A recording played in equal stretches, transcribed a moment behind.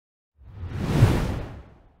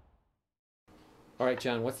All right,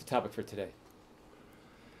 John, what's the topic for today?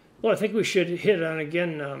 Well, I think we should hit on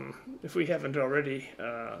again, if we haven't already,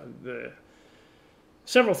 the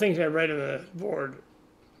several things I write on the board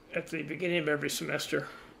at the beginning of every semester,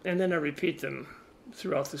 and then I repeat them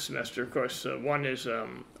throughout the semester. Of course, one is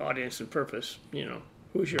audience and purpose. You know,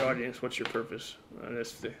 who's your audience? What's your purpose? And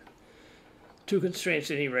that's the two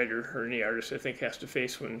constraints any writer or any artist, I think, has to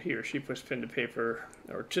face when he or she puts pen to paper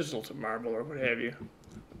or chisel to marble or what have you,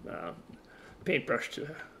 paintbrush to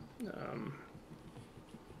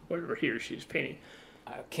whatever he or she is painting.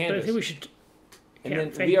 But I Canvas. think we should. And Yeah,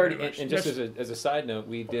 then thank we you already, very much. and just as a side note,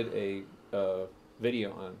 we did a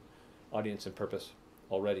video on audience and purpose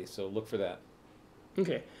already, so look for that.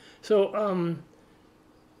 Okay, so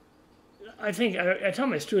I think I tell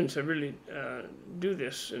my students I really do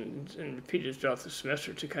this and repeat it throughout the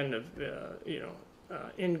semester to kind of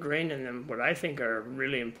ingrain in them what I think are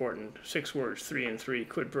really important 6 words, 3 and 3,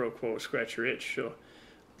 quid pro quo, scratch your itch. So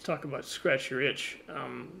let's talk about scratch your itch.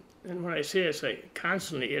 And when I say this, I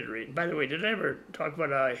constantly iterate. By the way, did I ever talk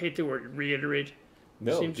about how I hate the word reiterate?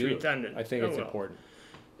 No, Seems do. redundant. I think Oh, it's well. important.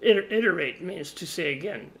 Iterate means to say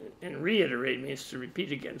again, and reiterate means to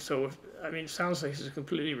repeat again. So, it sounds like it's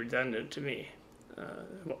completely redundant to me.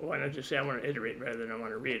 Why not just say I want to iterate rather than I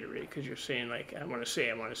want to reiterate? Because you're saying like I want to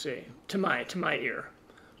say to my ear.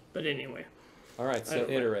 But anyway, All right, so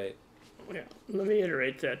iterate. yeah. Let me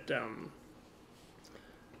iterate that.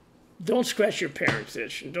 Don't scratch your parents'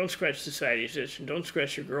 itch, and don't scratch society's itch, and don't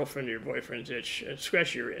scratch your girlfriend or your boyfriend's itch.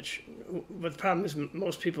 Scratch your itch. But the problem is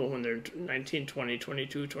most people, when they're 19, 20,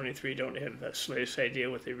 22, 23, don't have the slightest idea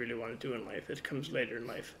what they really want to do in life. It comes later in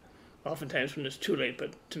life. Oftentimes when it's too late,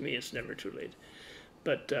 but to me it's never too late.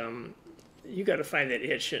 But you got to find that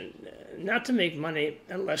itch, and not to make money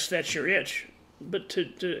unless that's your itch, but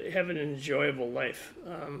to have an enjoyable life.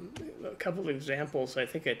 A couple of examples, I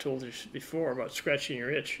think I told you before about scratching your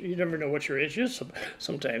itch. You never know what your itch is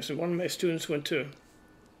sometimes. And one of my students went to,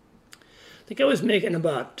 I think I was making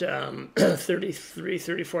about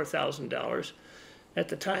 $34,000 at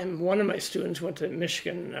the time. One of my students went to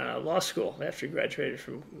Michigan Law School after he graduated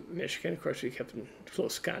from Michigan. Of course, we kept in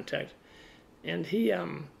close contact. And he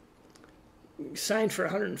signed for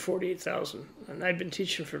 $148,000, and I've been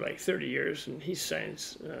teaching for like 30 years, and he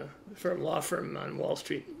signs for a law firm on Wall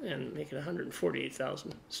Street and making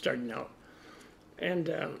 $148,000 starting out,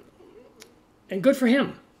 and good for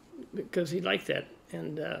him because he liked that,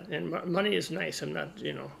 and money is nice. I'm not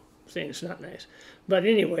saying it's not nice, but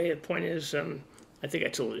anyway, the point is, I think I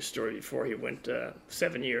told this story before. He went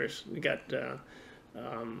 7 years. We got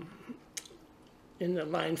in the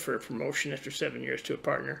line for a promotion after 7 years to a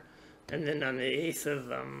partner. And then on the 8th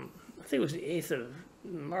of, I think it was the 8th of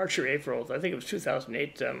March or April, I think it was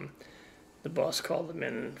 2008, the boss called him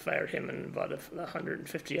in and fired him and about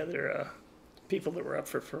 150 other people that were up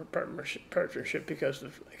for partnership because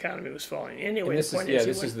the economy was falling. Anyway, This the point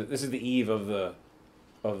is the eve of the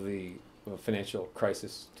financial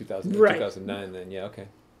crisis, 2000, Right. 2009. Then okay.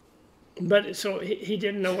 But so he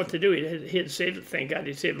didn't know what to do. He had saved, thank God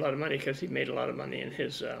he saved a lot of money because he made a lot of money in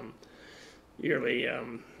his yearly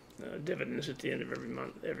dividends at the end of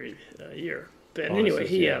every year. But anyway,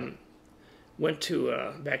 he went to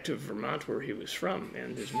back to Vermont where he was from,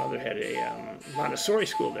 and his mother had a Montessori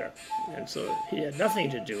school there, and so he had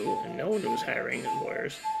nothing to do, and no one was hiring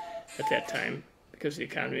lawyers at that time because the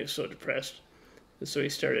economy was so depressed, and so he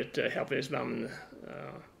started helping his mom in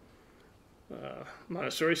the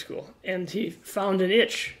Montessori school, and he found an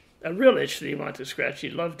itch, a real itch that he wanted to scratch.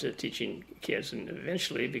 He loved teaching kids, and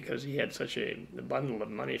eventually, because he had such a bundle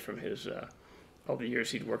of money from his all the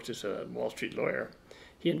years he'd worked as a Wall Street lawyer,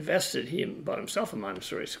 he bought himself a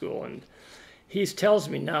Montessori school, and he tells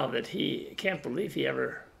me now that he can't believe he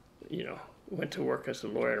ever, went to work as a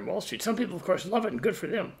lawyer on Wall Street. Some people, of course, love it, and good for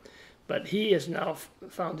them. But he has now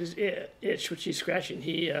found his itch, which he's scratching.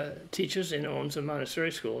 He teaches and owns a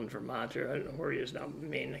Montessori school in Vermont, or I don't know where he is now,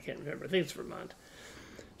 Maine, I can't remember. I think it's Vermont.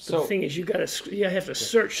 So the thing is, you have to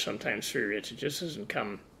search sometimes for your itch. It just doesn't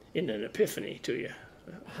come in an epiphany to you.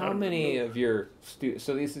 How many of your students?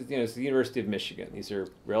 So this is it's the University of Michigan. These are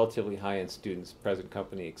relatively high-end students, present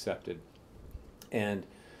company accepted, and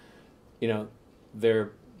they've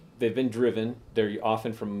been driven. They're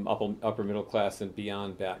often from upper middle class and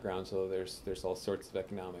beyond backgrounds. So there's all sorts of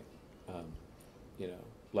economic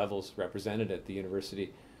levels represented at the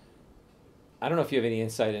university. I don't know if you have any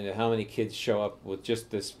insight into how many kids show up with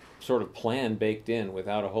just this sort of plan baked in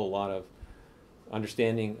without a whole lot of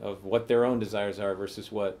understanding of what their own desires are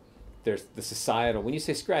versus what there's the societal. When you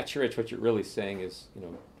say scratch your itch, what you're really saying is,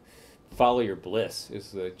 follow your bliss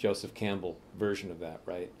is the Joseph Campbell version of that,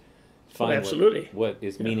 right? find absolutely. what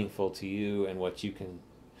is meaningful to you and what you can,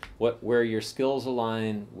 where your skills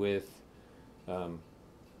align with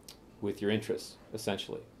your interests,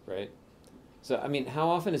 essentially, right? So, I mean, how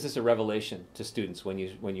often is this a revelation to students when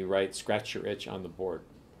you write "scratch your itch" on the board?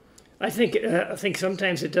 I think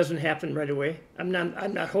sometimes it doesn't happen right away. I'm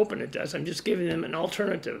not hoping it does. I'm just giving them an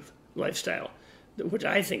alternative lifestyle, which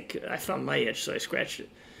I think I found my itch, so I scratched it.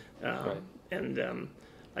 Right. And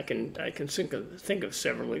I can think of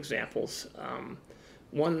several examples.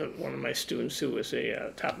 One of my students who was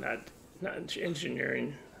a top-notch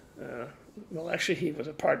engineering. Well, actually, he was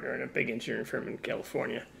a partner in a big engineering firm in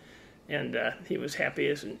California, and he was happy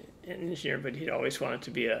as an engineer, but he'd always wanted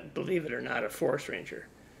to be believe it or not, a forest ranger.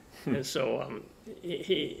 And so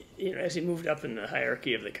he, as he moved up in the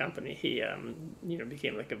hierarchy of the company, he,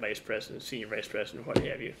 became like a vice president, senior vice president, what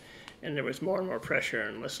have you. And there was more and more pressure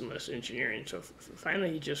and less engineering. So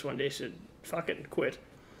finally, he just one day said, "Fuck it," and quit.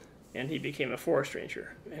 And he became a forest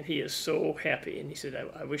ranger. And he is so happy. And he said,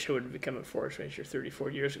 I wish I would have become a forest ranger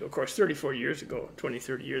 34 years ago. Of course, 34 years ago, 20,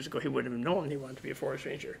 30 years ago, he wouldn't have known he wanted to be a forest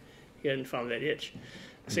ranger. He hadn't found that itch.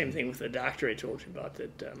 Same thing with the doctor I told you about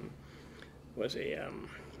that was a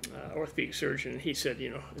orthopedic surgeon. He said,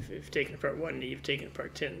 if you've taken apart one knee, you've taken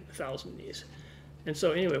apart 10,000 knees. And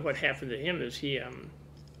so anyway, what happened to him is he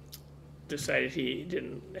decided he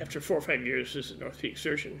didn't, after 4 or 5 years as an orthopedic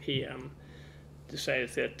surgeon, he decided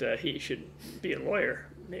that he should be a lawyer,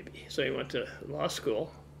 maybe. So he went to law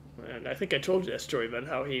school, and I think I told you that story about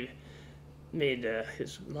how he made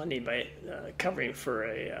his money by covering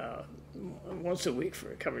for once a week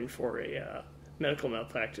covering for a medical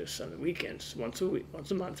malpractice on the weekends, once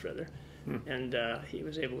a month rather, and he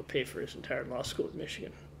was able to pay for his entire law school at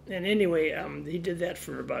Michigan. And anyway, he did that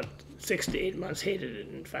for about 6 to 8 months, hated it,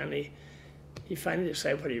 and he finally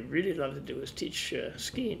decided what he really loved to do was teach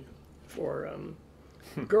skiing for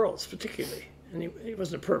girls particularly. And he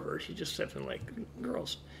wasn't a pervert, he just happened to like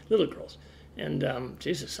girls, little girls. And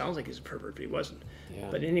Jesus, sounds like he's a pervert, but he wasn't. Yeah.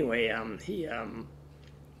 But anyway,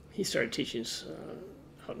 he started teaching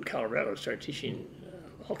out in Colorado, started teaching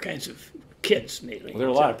all kinds of kids mainly. Well, there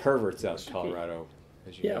are a lot of perverts out in Colorado,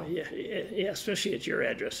 as you know. Yeah, especially at your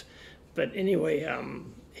address. But anyway,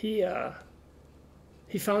 he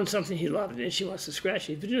found something he loved, and she wants to scratch.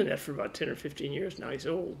 He's been doing that for about 10 or 15 years now. He's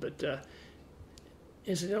old, but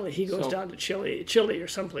incidentally, he goes down to Chile or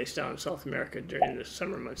someplace down in South America during the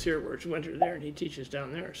summer months here, where it's winter there, and he teaches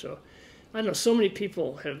down there. So I know so many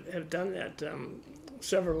people have done that.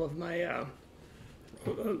 Several of my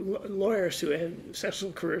lawyers who had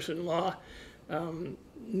successful careers in law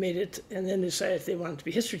made it and then decided they wanted to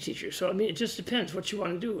be history teachers. So, I mean, it just depends what you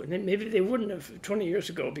want to do. And then maybe they wouldn't have 20 years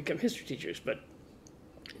ago become history teachers, but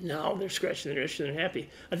now they're scratching their itch and they're happy.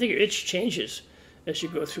 I think your itch changes as you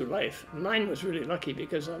go through life. Mine was really lucky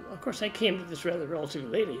because, of course, I came to this relatively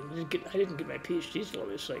late. I didn't get my PhD until I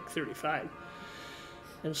was like 35.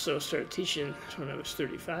 And so I started teaching when I was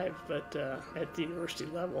 35, but at the university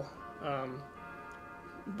level.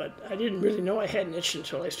 But I didn't really know I had an itch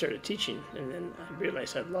until I started teaching, and then I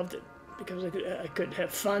realized I loved it because I could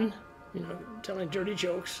have fun, telling dirty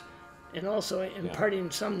jokes, and also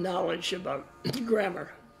imparting some knowledge about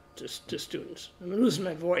grammar to students. I'm losing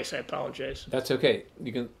my voice. I apologize. That's okay.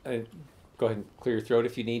 You can go ahead and clear your throat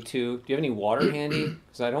if you need to. Do you have any water handy?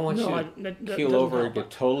 Because I don't want you to keel over and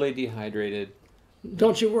get totally dehydrated.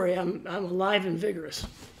 Don't you worry. I'm alive and vigorous.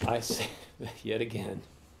 I say that yet again.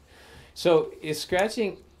 So is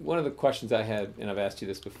scratching, one of the questions I had, and I've asked you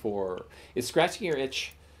this before, is scratching your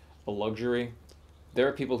itch a luxury? There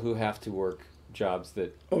are people who have to work jobs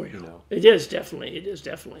that, It is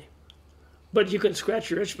definitely. But you can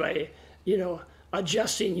scratch your itch by,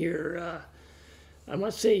 adjusting your, I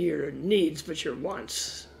won't say your needs, but your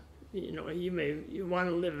wants. You want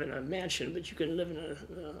to live in a mansion, but you can live in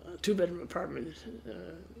a 2-bedroom apartment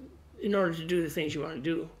in order to do the things you want to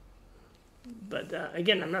do. But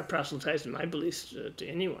again, I'm not proselytizing my beliefs to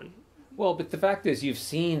anyone. Well, but the fact is, you've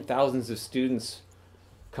seen thousands of students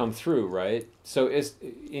come through, right? So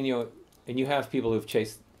and you have people who've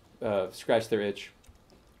scratched their itch,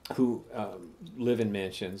 who live in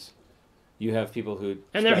mansions. You have people who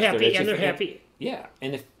they're happy. Yeah,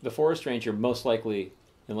 and if the forest ranger, most likely,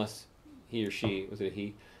 unless he or she, was it a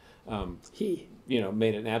he? He.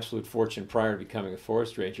 Made an absolute fortune prior to becoming a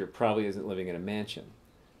forest ranger, probably isn't living in a mansion.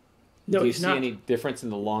 No, Do you he's see not. any difference in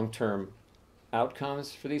the long-term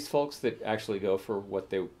outcomes for these folks that actually go for what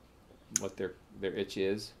their itch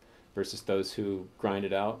is versus those who grind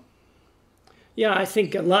it out? Yeah, I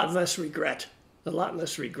think a lot less regret.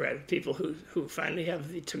 People who finally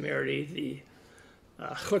have the temerity, the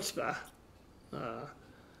chutzpah,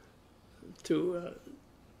 to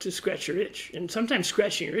to scratch your itch. And sometimes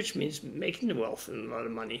scratching your itch means making the wealth and a lot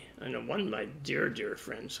of money. I know one of my dear, dear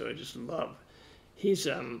friends who I just love. He's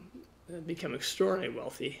become extraordinarily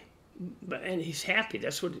wealthy, and he's happy.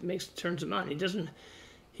 That's what turns him on. He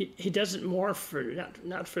does it more for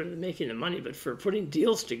not for making the money, but for putting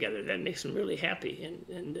deals together. That makes him really happy,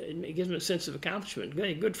 and it gives him a sense of accomplishment.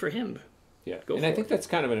 Good for him. Yeah, and I think that's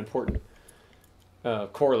kind of an important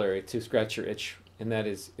corollary to scratch your itch, and that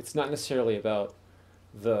is it's not necessarily about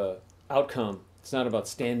the outcome. It's not about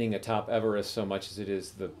standing atop Everest so much as it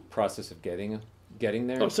is the process of getting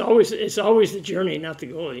there. Oh, it's always the journey, not the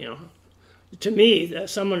goal. You know, to me,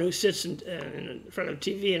 someone who sits in front of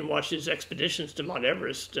TV and watches expeditions to Mount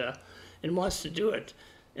Everest and wants to do it,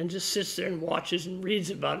 and just sits there and watches and reads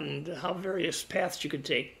about it and how various paths you could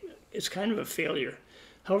take, it's kind of a failure.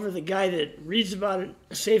 However, the guy that reads about it,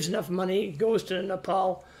 saves enough money, goes to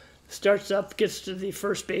Nepal, starts up, gets to the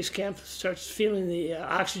first base camp, starts feeling the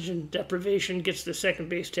oxygen deprivation, gets to the second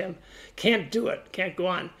base camp, can't do it, can't go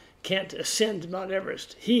on, can't ascend Mount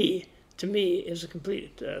Everest. He, to me, is a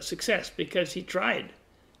complete success because he tried.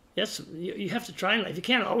 Yes, you have to try in life. You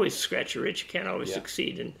can't always scratch your itch. You can't always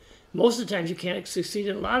succeed. And most of the times you can't succeed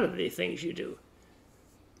in a lot of the things you do.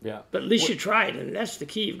 Yeah. But at least you tried, and that's the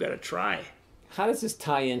key. You've got to try. How does this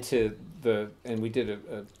tie into and we did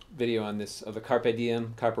a video on this, of the Carpe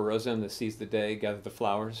Diem, Carpe Rosem, the seize the day, gather the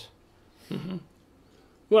flowers? Mm-hmm.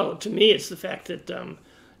 Well, to me, it's the fact that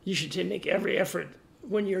you should make every effort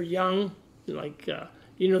when you're young, like,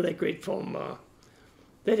 that great poem,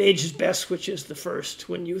 that age is best, which is the first,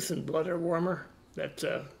 when youth and blood are warmer. That,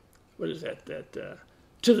 what is that?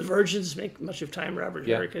 To the virgins make much of time, Robert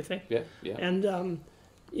Herrick, I think. Yeah, yeah. And,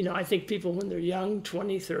 I think people, when they're young,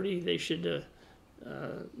 20, 30, they should,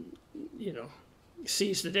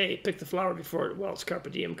 seize the day, pick the flower before it wilts,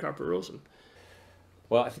 carpe diem, carpe rosem.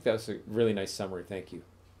 Well, I think that was a really nice summary. Thank you.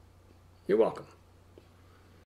 You're welcome.